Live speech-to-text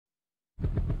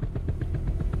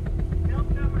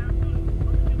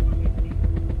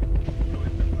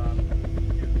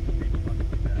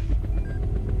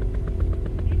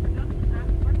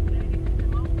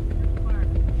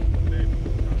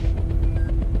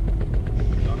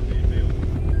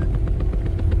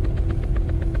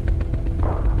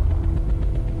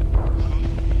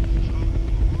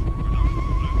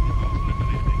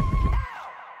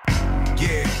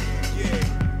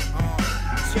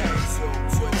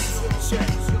check.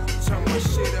 Turn my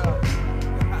shit up.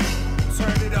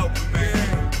 Turn it open,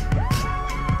 man.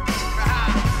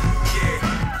 Yeah.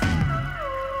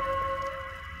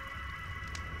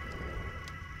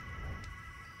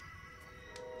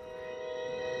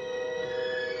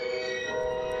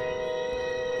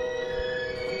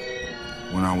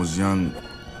 When I was young,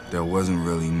 there wasn't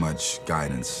really much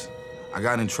guidance. I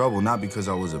got in trouble not because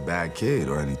I was a bad kid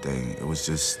or anything. It was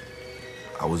just,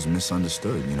 I was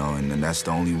misunderstood, you know, and that's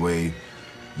the only way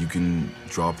you can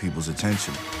draw people's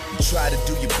attention. You try to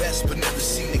do your best, but never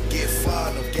seem to get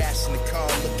far. No gas in the car,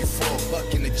 looking for a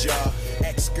buck in the jar.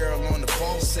 Ex-girl on the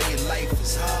phone saying life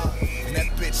is hard. And that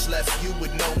bitch left you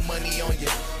with no money on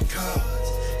your cards.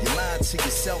 You're lying to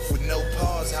yourself with no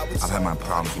pause. I've had my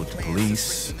problems with the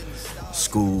police,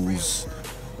 schools,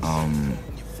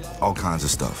 all kinds of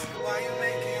stuff.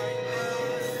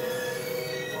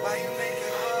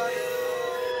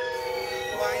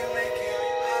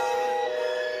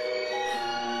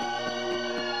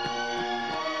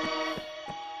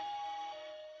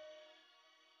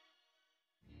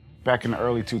 Back in the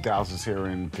early 2000s here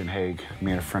in Den Haag,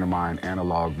 me and a friend of mine,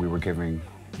 Analog, we were giving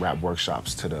rap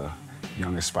workshops to the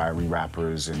young aspiring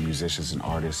rappers and musicians and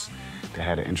artists that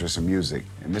had an interest in music.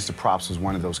 And Mr. Probz was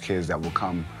one of those kids that will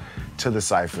come to the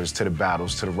ciphers, to the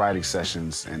battles, to the writing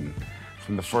sessions. And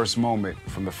from the first moment,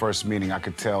 from the first meeting, I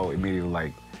could tell immediately,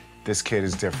 like, this kid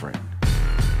is different.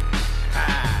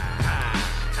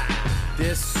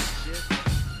 This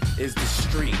is the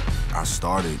street. I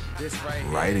started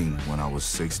writing when I was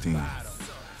 16.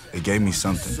 It gave me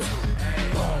something.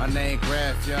 My name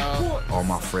Graf, y'all. All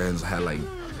my friends had like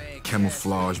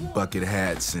camouflage bucket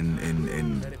hats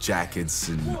and jackets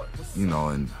and, you know,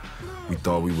 and we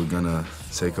thought we were gonna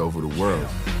take over the world.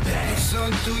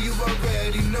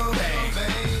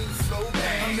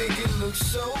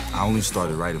 I only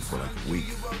started writing for like a week.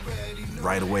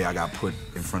 Right away, I got put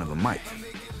in front of a mic.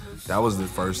 That was the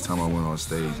first time I went on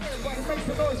stage.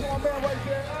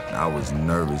 I was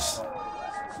nervous,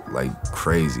 like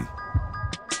crazy.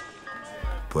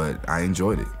 But I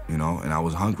enjoyed it, you know, and I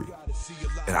was hungry.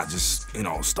 And I just, you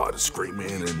know, started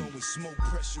screaming and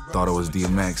thought it was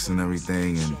DMX and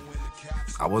everything. And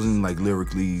I wasn't like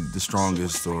lyrically the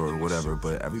strongest or whatever,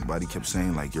 but everybody kept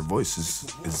saying like, your voice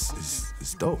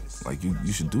is dope. Like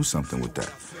you should do something with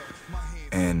that.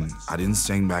 And I didn't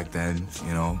sing back then,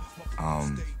 you know.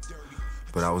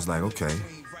 But I was like, okay,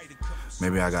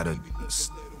 maybe I gotta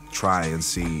try and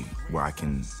see where I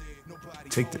can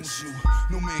take this.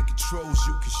 No man controls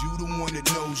you, cause you the one that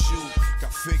knows you.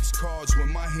 Got fixed cards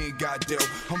when my hand got dealt.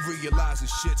 I'm realizing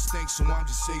shit stinks, so I'm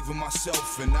just saving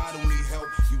myself. And I don't need help.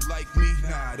 You like me?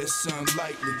 Nah, that's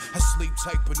unlikely. I sleep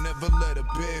tight, but never let a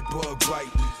bed bug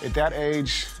bite me. At that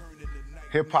age,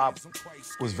 hip-hop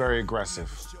was very aggressive.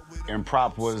 And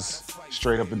Prop was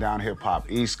straight up and down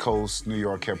hip-hop. East Coast, New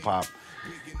York hip-hop.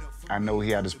 I know he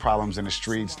had his problems in the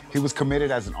streets. He was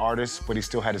committed as an artist, but he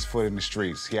still had his foot in the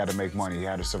streets. He had to make money, he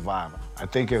had to survive. I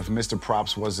think if Mr.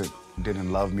 Probz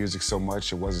didn't love music so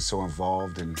much, it wasn't so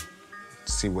involved and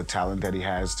see what talent that he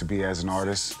has to be as an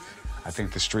artist, I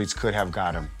think the streets could have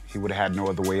got him. He would have had no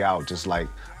other way out, just like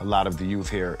a lot of the youth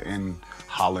here in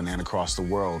Holland and across the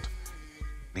world.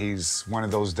 He's one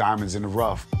of those diamonds in the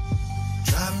rough.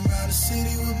 Driving around the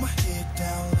city with my head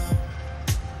down low.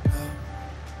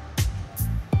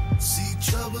 See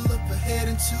trouble up ahead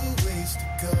and 2 ways to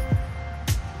go.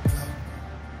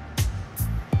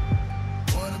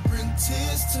 Wanna bring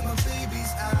tears to my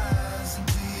baby's eyes and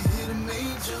do you hear them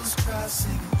angels cry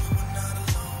singing, you are not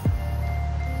alone.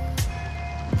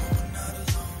 You are not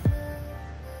alone.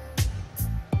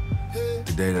 Hey.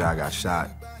 The day that I got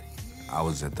shot, I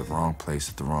was at the wrong place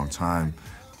at the wrong time.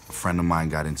 A friend of mine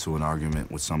got into an argument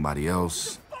with somebody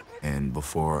else, and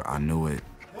before I knew it,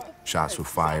 shots were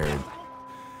fired.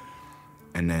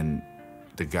 And then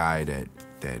the guy that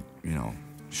you know,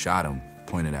 shot him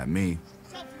pointed at me.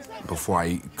 Before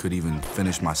I could even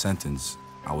finish my sentence,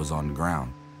 I was on the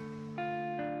ground.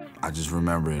 I just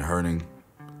remember it hurting,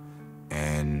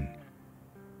 and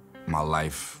my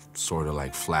life sort of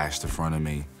like flashed in front of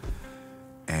me.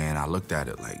 And I looked at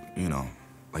it like, you know,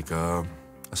 like a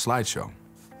slideshow.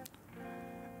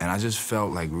 And I just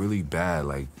felt like really bad,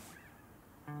 like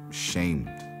shamed.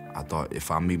 I thought,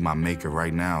 if I meet my maker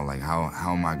right now, like how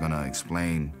am I gonna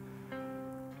explain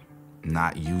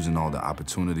not using all the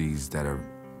opportunities that are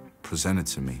presented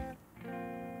to me?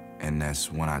 And that's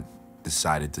when I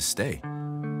decided to stay.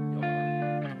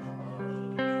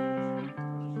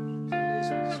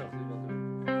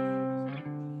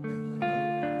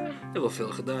 Je hebt wel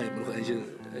veel gedaan, je hebt nog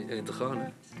eentje te gaan, hè?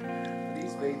 Die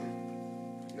is beter.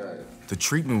 The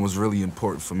treatment was really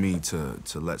important for me to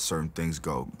let certain things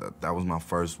go. That was my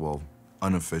first, well,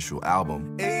 unofficial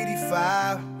album.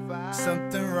 85,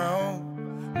 something wrong.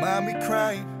 Mommy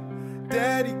crying,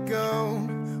 daddy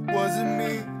gone. Wasn't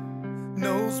me,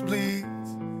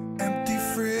 nosebleeds, empty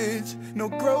fridge, no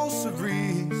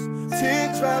groceries.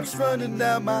 Teardrops running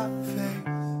down my face.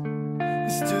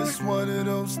 It's just one of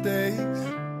those days.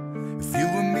 If you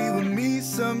were with me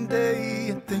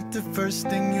someday, I think the first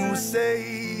thing you would say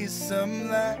is something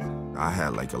like, I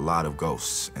had like a lot of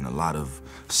ghosts and a lot of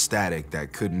static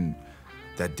that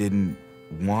didn't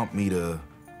want me to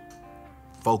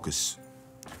focus.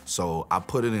 So I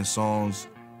put it in songs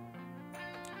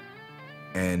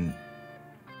and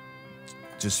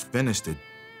just finished it.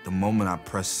 The moment I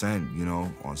pressed send, you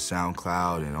know, on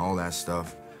SoundCloud and all that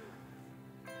stuff,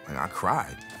 like I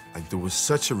cried. Like there was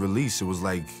such a release. It was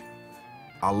like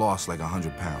I lost like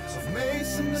 100 pounds. I've made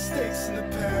some mistakes in the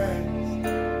past,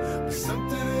 but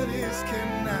something that is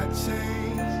cannot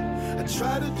change. I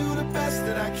try to do the best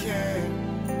that I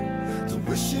can, to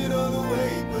wish it all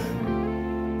away, but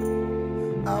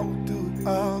I will do it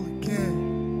all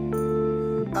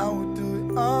again. I will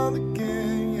do it all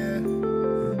again,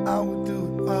 yeah. I will do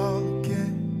it all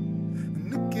again,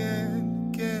 and again,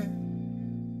 and again.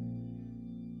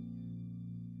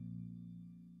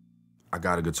 I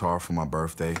got a guitar for my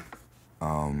birthday.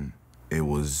 It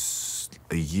was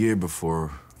a year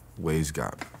before Waves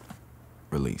got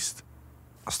released.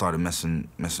 I started messing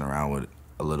around with it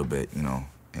a little bit, you know,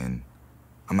 and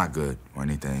I'm not good or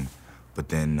anything. But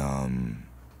then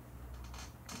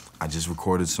I just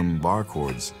recorded some bar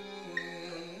chords.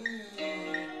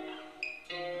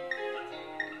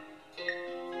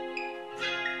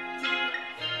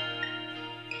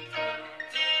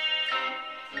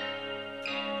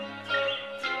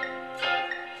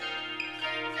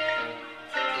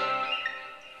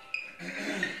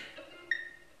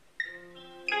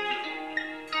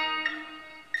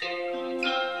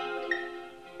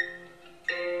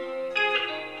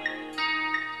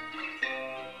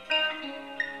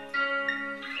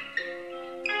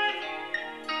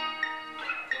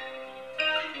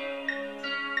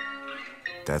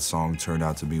 That song turned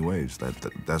out to be Waves.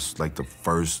 That's like the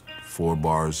first four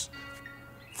bar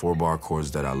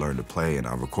chords that I learned to play, and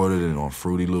I recorded it on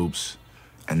Fruity Loops,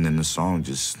 and then the song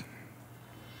just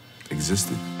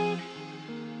existed.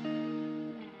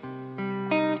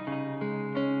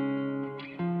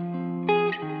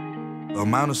 The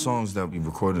amount of songs that we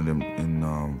recorded in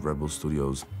Red Bull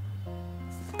Studios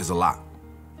is a lot.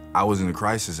 I was in a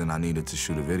crisis and I needed to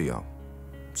shoot a video.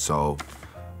 So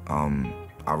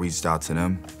I reached out to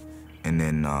them, and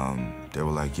then they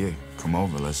were like, "Yeah, come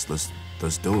over, let's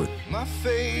do it." My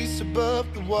face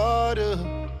above the water,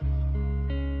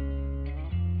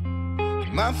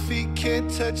 my feet can't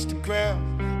touch the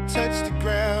ground,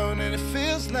 and it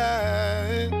feels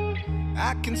like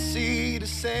I can see the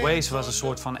same. Waves was een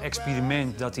soort van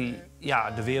experiment dat hij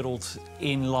de wereld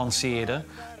in lanceerde,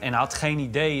 en hij had geen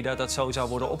idee dat dat zo zou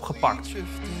worden opgepakt.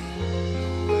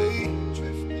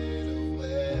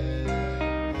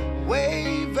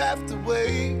 Wave after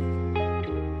wave,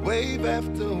 wave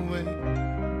after wave,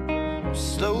 I'm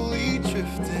slowly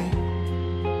drifting,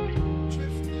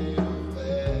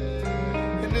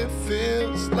 and it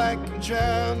feels like I'm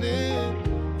drowning,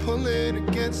 pulling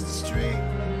against the stream,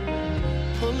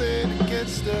 pulling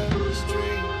against the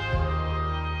stream.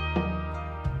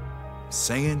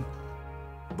 Singing,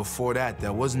 before that,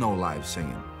 there was no live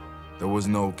singing. There was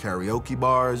no karaoke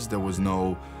bars, there was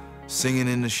no singing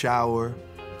in the shower.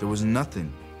 There was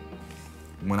nothing.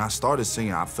 When I started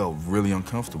singing, I felt really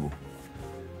uncomfortable.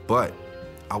 But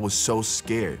I was so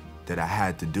scared that I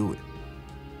had to do it.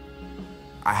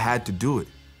 I had to do it.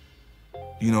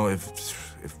 You know,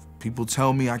 if people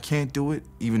tell me I can't do it,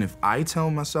 even if I tell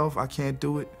myself I can't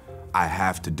do it, I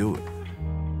have to do it.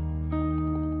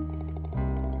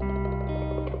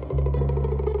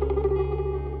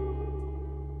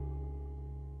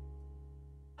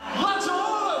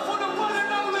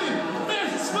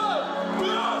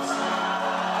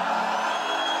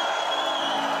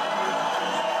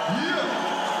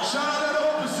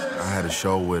 I had a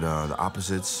show with the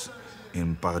Opposites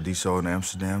in Paradiso in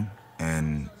Amsterdam,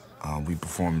 and we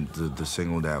performed the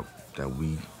single that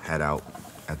we had out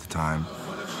at the time.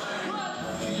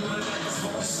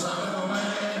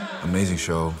 Amazing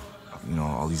show, you know,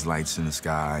 all these lights in the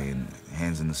sky and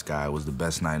hands in the sky. It was the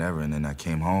best night ever, and then I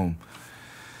came home,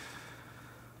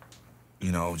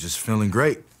 you know, just feeling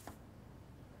great.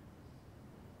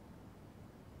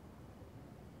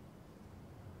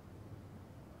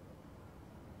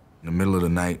 In the middle of the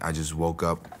night, I just woke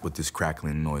up with this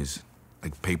crackling noise,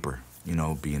 like paper. you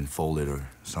know, being folded or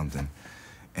something.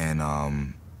 And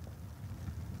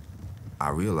I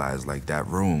realized, like, that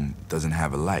room doesn't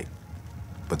have a light,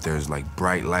 but there's, like,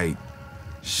 bright light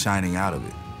shining out of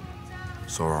it.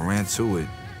 So I ran to it,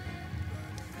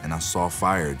 and I saw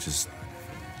fire just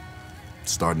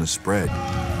starting to spread.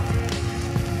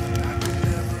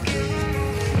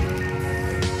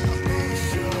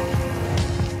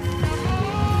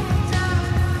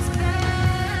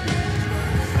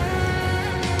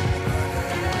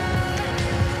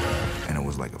 And it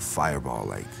was like a fireball,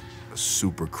 like a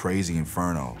super crazy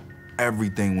inferno.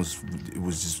 Everything it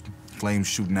was just flames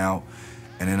shooting out.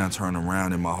 And then I turned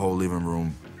around and my whole living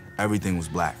room, everything was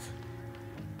black.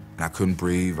 And I couldn't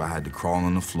breathe, I had to crawl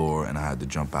on the floor and I had to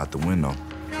jump out the window.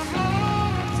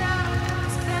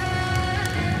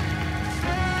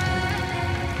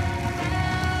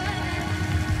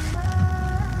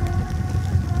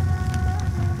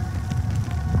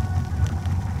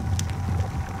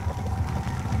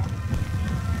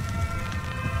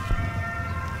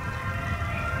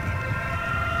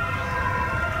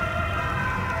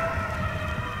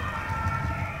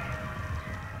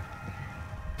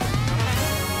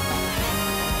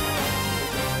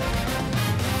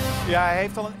 Ja, hij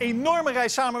heeft al een enorme rij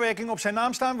samenwerkingen op zijn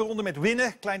naam staan. Waaronder met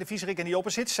Winne, Kleine Viezerik en The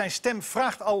Opposites. Zijn stem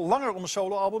vraagt al langer om een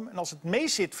soloalbum. En als het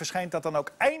meezit, verschijnt dat dan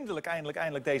ook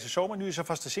eindelijk deze zomer. Nu is er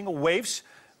vast de single Waves.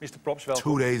 Mr. Probz,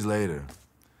 welkom. 2 days later,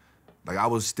 like I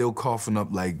was still coughing up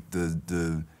like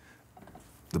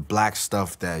the black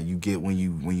stuff that you get when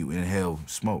you inhale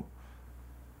smoke.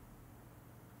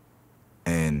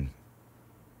 And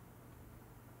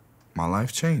my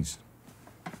life changed.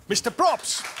 Mr.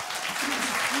 Probz.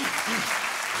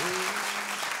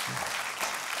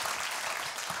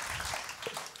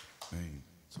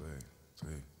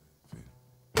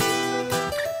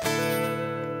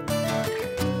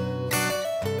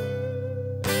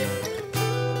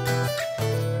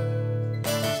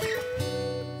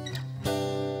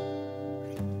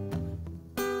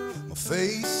 My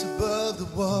face above the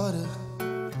water.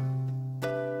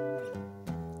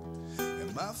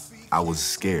 I was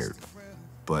scared,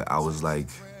 but I was like,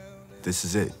 this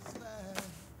is it.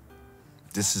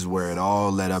 This is where it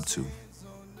all led up to.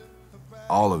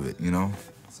 All of it, you know?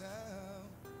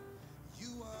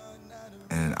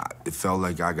 And it felt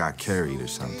like I got carried or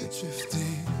something.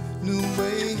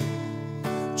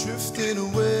 Drifting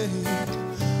away,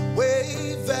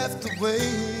 wave after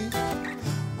wave,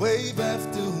 wave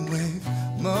after wave,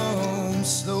 I'm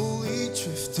slowly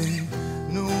drifting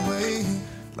away.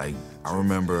 Like, I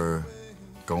remember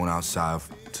going outside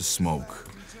to smoke,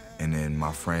 and then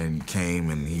my friend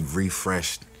came and he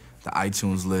refreshed the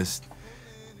iTunes list,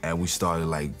 and we started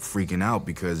like freaking out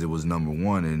because it was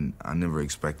 #1, and I never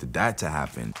expected that to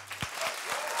happen.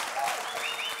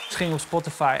 Het ging op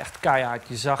Spotify echt keihard.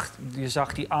 Je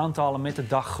zag die aantallen met de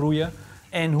dag groeien.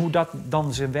 En hoe dat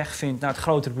dan zijn weg vindt naar het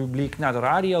grotere publiek, naar de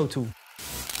radio toe.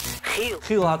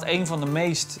 Giel had een van de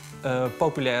meest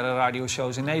populaire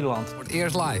radioshows in Nederland. Voor het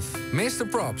eerst live, Mr.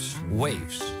 Probz,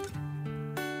 Waves.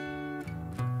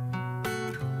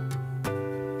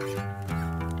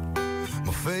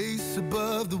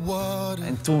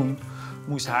 En toen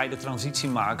moest hij de transitie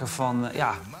maken van,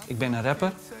 ja, ik ben een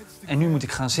rapper en nu moet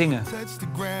ik gaan zingen.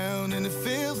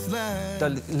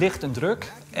 Daar ligt een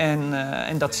druk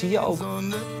en dat zie je ook.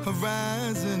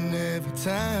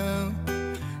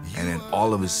 And then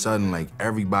all of a sudden, like,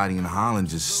 everybody in Holland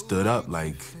just stood up,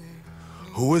 like,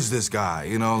 who is this guy?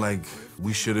 You know, like,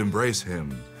 we should embrace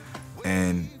him.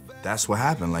 And that's what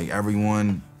happened. Like,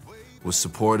 everyone was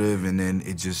supportive, and then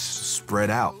it just spread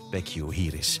out. Thank you.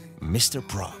 Hier is Mr.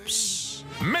 Probz.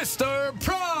 Mr.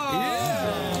 Probz! Yeah.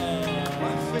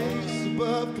 My face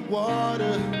above the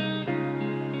water.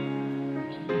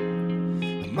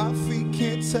 My feet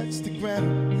can't touch the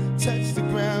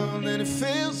ground, and it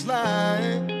feels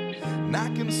like and I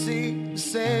can see the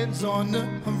sands on the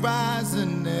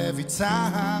horizon every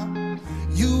time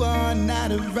you are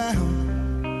not around.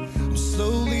 I'm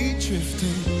slowly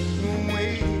drifting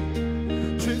away,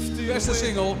 drifting away. Beste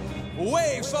single,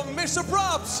 Waves van Mr.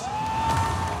 Probz.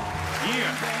 Hier.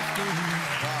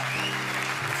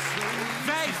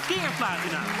 5 keer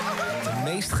platina. De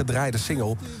meest gedraaide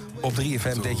single op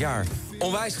 3FM dit jaar.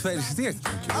 Onwijs gefeliciteerd.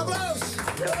 Applaus!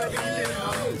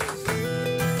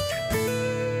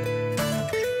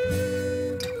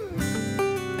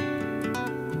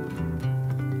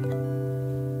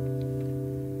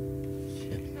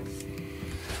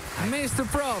 Mr.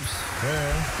 Probz.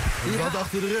 Ik had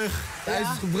achter de rug. Hij is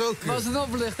gebroken. Was het een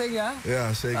oplichting, ja?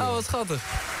 Ja, zeker. Oh, wat schattig.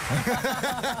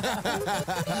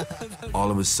 All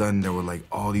of a sudden, there were like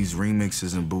all these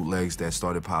remixes and bootlegs that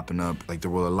started popping up. Like,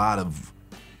 there were a lot of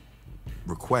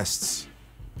requests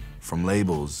from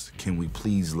labels, can we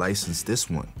please license this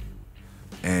one?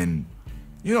 And,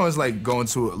 you know, it's like going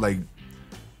to, like,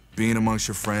 being amongst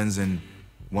your friends and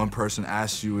one person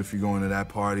asks you if you're going to that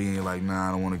party and you're like, nah,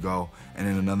 I don't want to go. And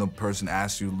then another person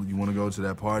asks you, you want to go to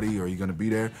that party or are you going to be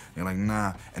there? And you're like,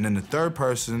 nah. And then the third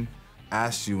person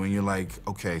asks you and you're like,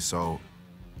 okay, so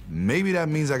maybe that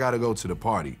means I got to go to the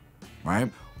party,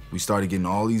 right? We started getting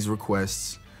all these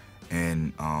requests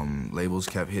and labels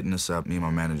kept hitting us up. Me and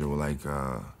my manager were like,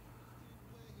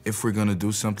 if we're going to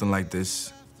do something like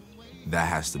this, that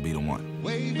has to be the one.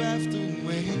 Wave after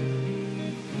wave.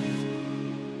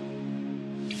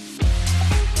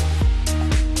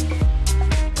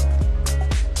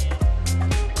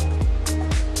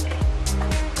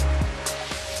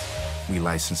 We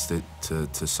licensed it to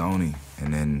Sony,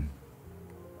 and then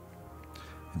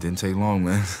it didn't take long,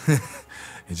 man.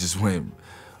 It just went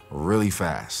really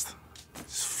fast.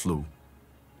 Just flew,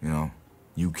 you know?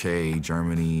 UK,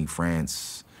 Germany,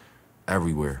 France,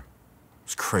 everywhere. It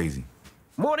was crazy.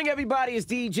 Morning, everybody. It's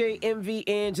DJ MV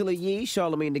Angela Yee,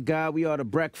 Charlamagne the God. We are the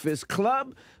Breakfast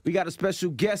Club. We got a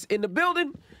special guest in the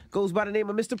building. Goes by the name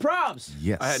of Mr. Probz.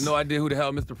 Yes. I had no idea who the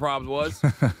hell Mr. Probz was.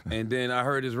 And then I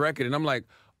heard his record, and I'm like,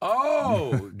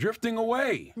 oh, Drifting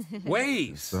Away.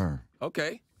 Waves. Sir.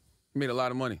 Okay. Made a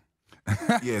lot of money.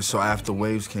 Yeah, so after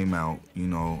Waves came out, you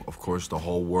know, of course, the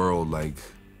whole world, like,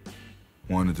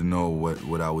 wanted to know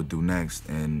what I would do next.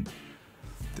 And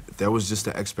there was just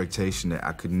the expectation that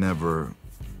I could never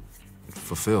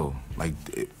fulfill. Like,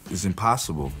 it was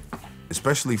impossible,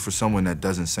 especially for someone that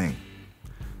doesn't sing,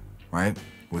 right?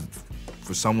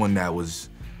 For someone that was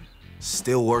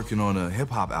still working on a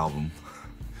hip-hop album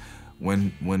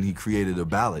when he created a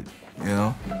ballad, you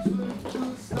know?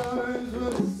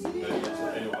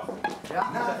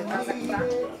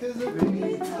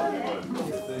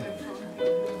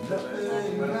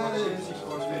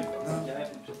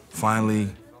 Finally,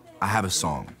 I have a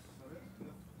song.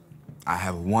 I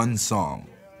have one song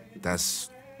that's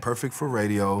perfect for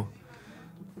radio,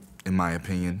 in my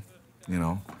opinion, you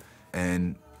know?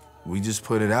 And we just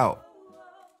put it out.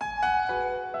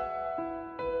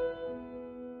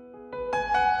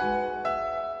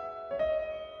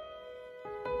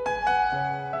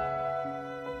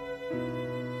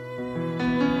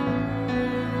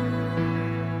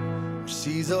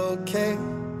 She's okay,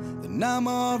 then I'm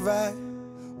alright.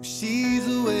 When she's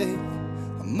awake,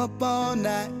 I'm up all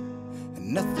night,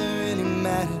 and nothing really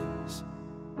matters.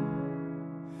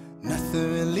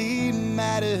 Nothing really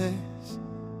matters.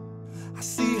 I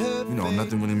see her. You know,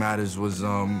 Nothing Really Matters was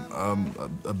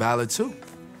a ballad too.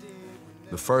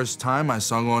 The first time I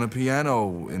sung on a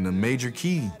piano in a major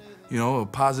key, you know, a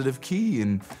positive key,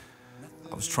 and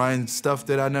I was trying stuff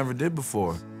that I never did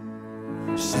before.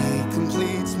 She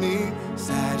completes me,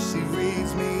 sad she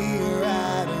reads me,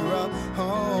 right her up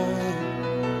home.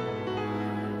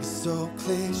 It's so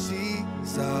clear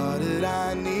she's all that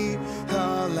I need,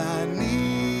 all I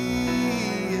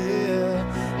need, yeah.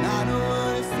 And I know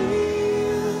what it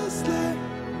feels like,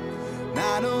 and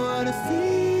I know what it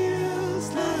feels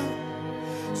like,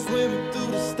 swimming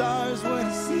through the stars when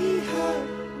I see her,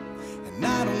 and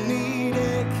I don't need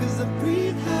it 'cause I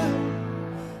breathe her.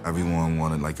 Everyone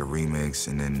wanted like a remix,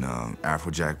 and then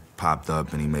Afrojack popped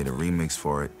up and he made a remix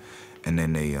for it. And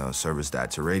then they serviced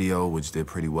that to radio, which did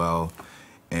pretty well.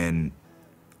 And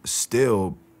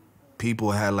still,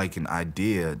 people had like an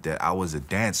idea that I was a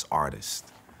dance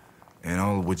artist, you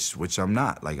know, which I'm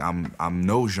not. Like I'm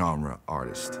no genre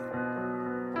artist.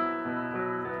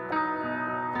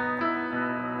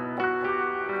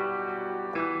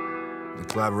 The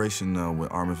collaboration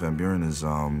with Armin van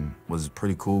Buuren was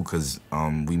pretty cool because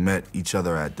we met each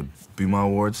other at the BUMA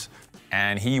Awards.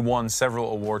 And he won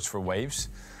several awards for Waves,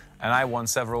 and I won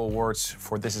several awards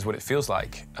for This Is What It Feels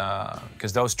Like,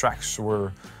 because those tracks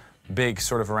were big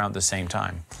sort of around the same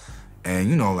time. And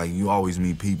you know, like you always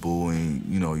meet people and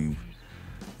you know, you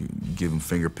give them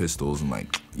finger pistols and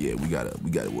like, yeah, we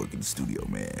gotta work in the studio,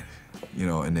 man. You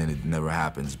know, and then it never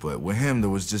happens. But with him, there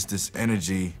was just this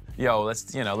energy. Yo, let's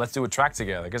do a track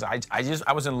together. Because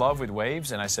I was in love with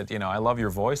Waves, and I said, you know, I love your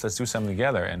voice, let's do something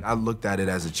together. And I looked at it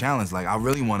as a challenge. Like, I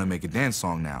really want to make a dance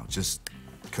song now, just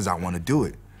because I want to do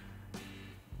it.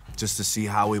 Just to see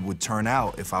how it would turn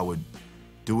out if I would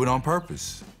do it on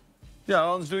purpose.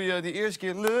 Ja, anders doe je die eerste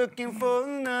keer looking for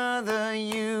another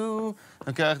you.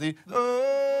 Dan krijgt hij oh,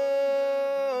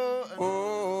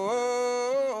 oh,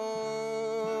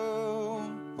 oh,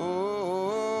 oh,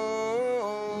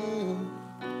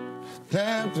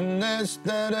 happiness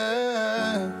that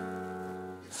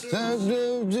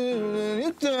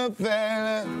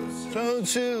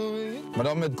Maar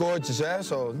dan met koortjes, hè,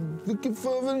 zo. Looking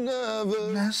for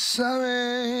another.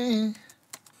 Sorry.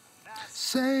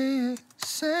 Say it,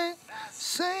 say,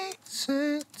 say,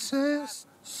 say, say.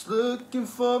 Looking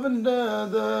for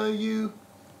another you.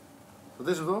 Dat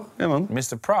is het toch? Ja, man.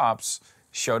 Mr. Probz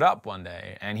showed up one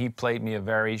day and he played me a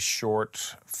very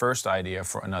short first idea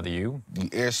for Another You. Die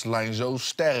eerste lijn zo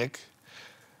sterk.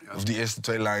 Of die eerste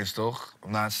twee lijns, toch?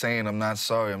 I'm not saying I'm not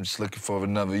sorry, I'm just looking for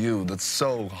another you. Dat is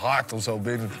zo hard om zo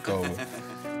binnen te komen.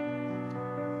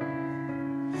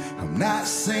 I'm not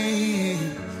saying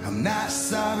I'm not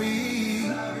sorry.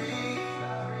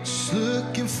 Just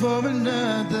looking for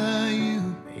another you.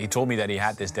 He told me that he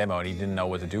had this demo and he didn't know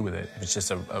what to do with it. It was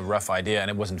just a rough idea and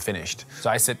it wasn't finished. So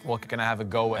I said, well, can I have a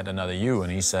go at Another You?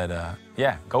 And he said,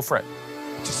 yeah, go for it.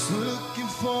 Just looking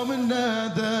for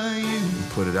another you.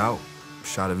 Put it out,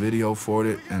 shot a video for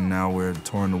it, and now we're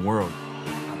touring the world.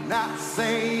 I'm not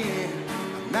saying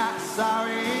I'm not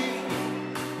sorry.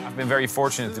 I've been very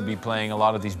fortunate to be playing a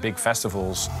lot of these big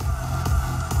festivals.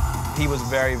 He was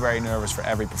very, very nervous for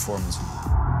every performance.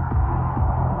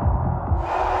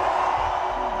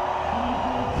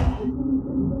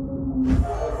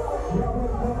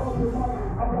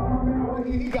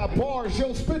 He got bars,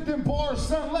 yo, spit them bars,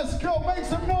 son. Let's go, make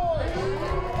some noise.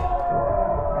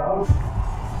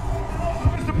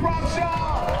 Mr. Probz,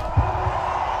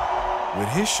 y'all. With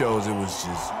his shows, it was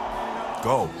just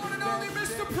go.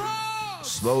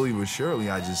 Slowly but surely,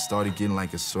 I just started getting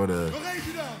like a sort of,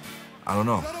 I don't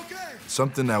know,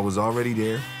 something that was already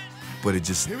there, but it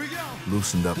just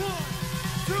loosened up. 1,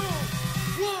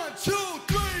 2,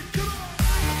 3, come on.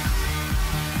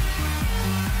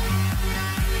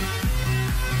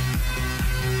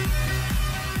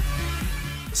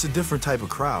 It's a different type of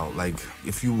crowd. Like,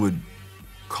 if you would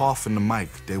cough in the mic,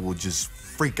 they will just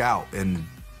freak out and,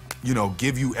 you know,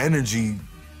 give you energy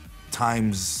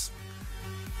times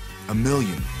a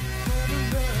million.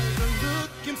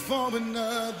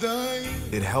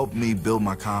 It helped me build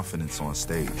my confidence on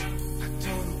stage.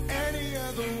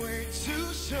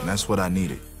 And that's what I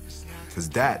needed. Because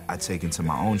that I take into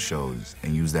my own shows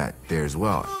and use that there as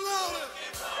well.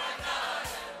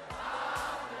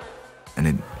 And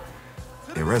it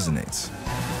resonates.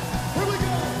 Here we go.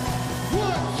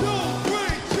 1, 2,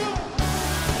 3, jump.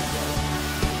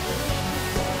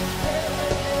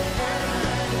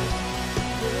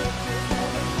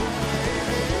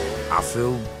 I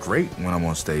feel great when I'm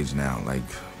on stage now. Like,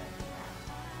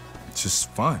 it's just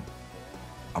fun.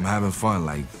 I'm having fun,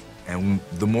 like, and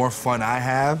the more fun I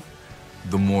have,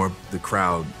 the more the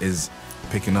crowd is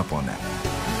picking up on that.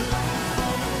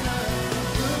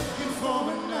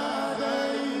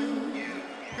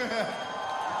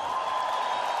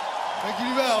 Thank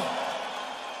you, well.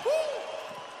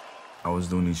 I was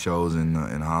doing these shows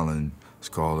in Holland. It's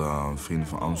called Vrienden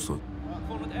van Amstel.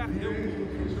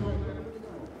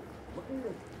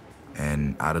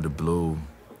 And out of the blue,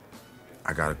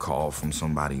 I got a call from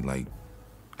somebody like,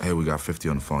 hey, we got 50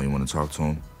 on the phone, you want to talk to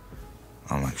him?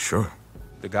 I'm like, sure.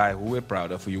 The guy who we're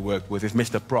proud of, who you worked with, is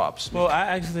Mr. Probz. Well, I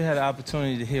actually had the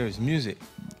opportunity to hear his music.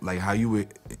 Like how you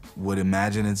would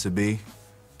imagine it to be,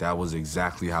 that was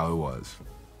exactly how it was.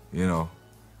 You know,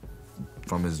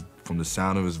 from the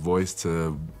sound of his voice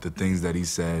to the things that he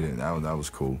said, and that was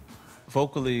cool.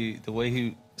 Vocally, the way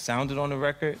he sounded on the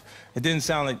record, it didn't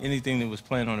sound like anything that was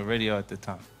playing on the radio at the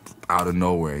time. Out of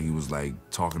nowhere, he was like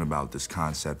talking about this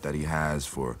concept that he has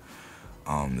for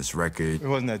this record. It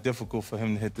wasn't that difficult for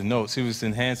him to hit the notes. He was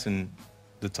enhancing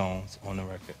the tones on the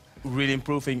record. Really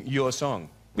improving your song?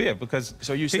 Yeah, because...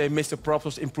 So you say Mr. Probz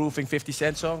was improving 50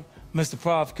 Cent's song? Mr.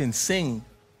 Probz can sing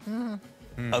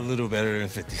a little better than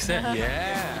 50 Cent.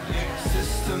 Yeah.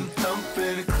 System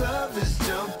thumping, the club is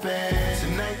jumping.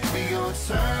 Tonight we gon'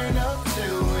 turn up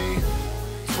till we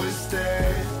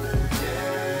twisted.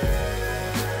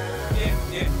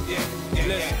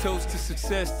 Let's toast to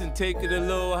success, then take it a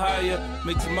little higher.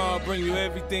 Make tomorrow bring you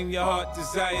everything your heart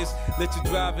desires. Let your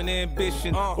drive and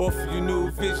ambition offer you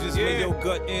new visions. May your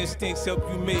gut instincts help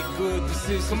you make good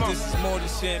decisions. This is more than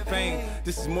champagne.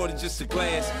 This is more than just a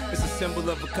glass. It's a symbol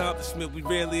of accomplishment we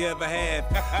rarely ever have.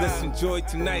 Let's enjoy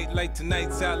tonight like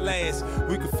tonight's our last.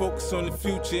 We can focus on the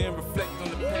future and reflect on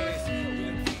the past.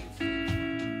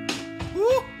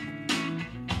 Woo!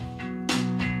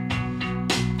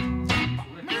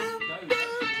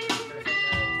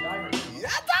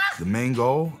 The main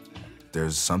goal,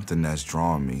 there's something that's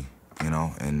drawing me, you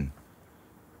know, and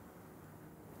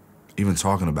even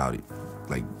talking about it,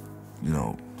 like, you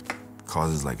know,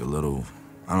 causes like a little,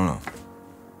 I don't know.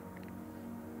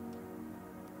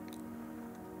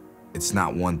 it's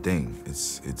not one thing.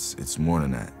 It's more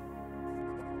than that.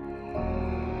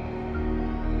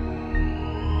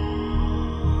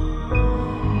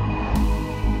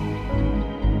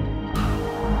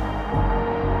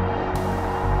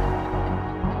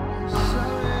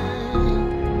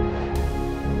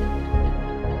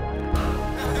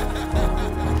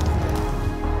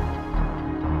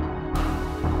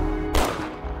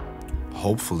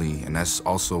 Hopefully, and that's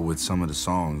also with some of the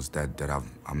songs that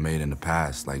I've made in the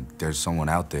past, like there's someone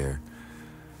out there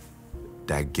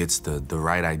that gets the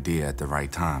right idea at the right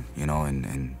time, you know,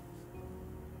 and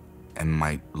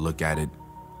might look at it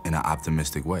in an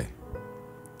optimistic way.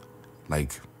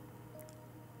 Like,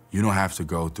 you don't have to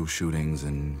go through shootings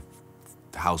and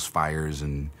house fires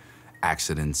and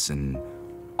accidents and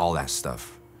all that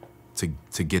stuff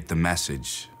to get the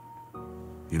message.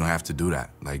 You don't have to do that,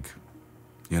 like,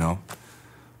 you know?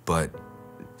 But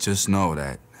just know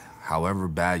that however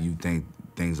bad you think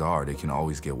things are, they can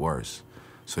always get worse.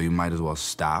 So you might as well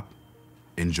stop,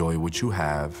 enjoy what you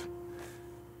have,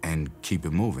 and keep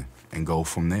it moving, and go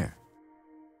from there.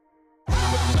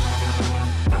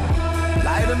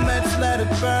 Light a match, let it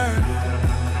burn.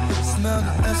 Smell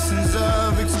the essence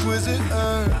of exquisite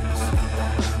herbs.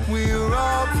 We are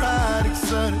all pride,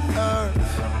 exerted earth.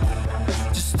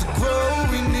 Just to grow,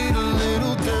 we need a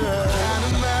little dirt. Count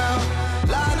 'em out,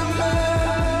 line 'em up,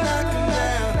 knock 'em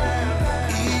down.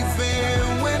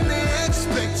 Even when they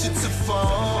expect you to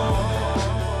fall.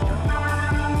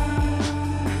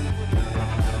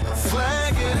 A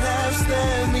flag at half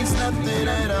stand means nothing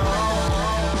at all.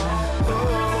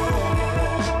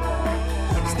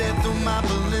 Step through my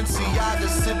Balenciaga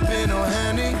sipping on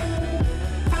honey.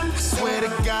 Swear to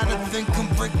God, nothing can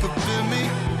break up in me.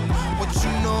 What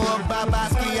you know about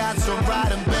Basquiat's or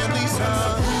riding Bentleys,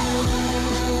 huh?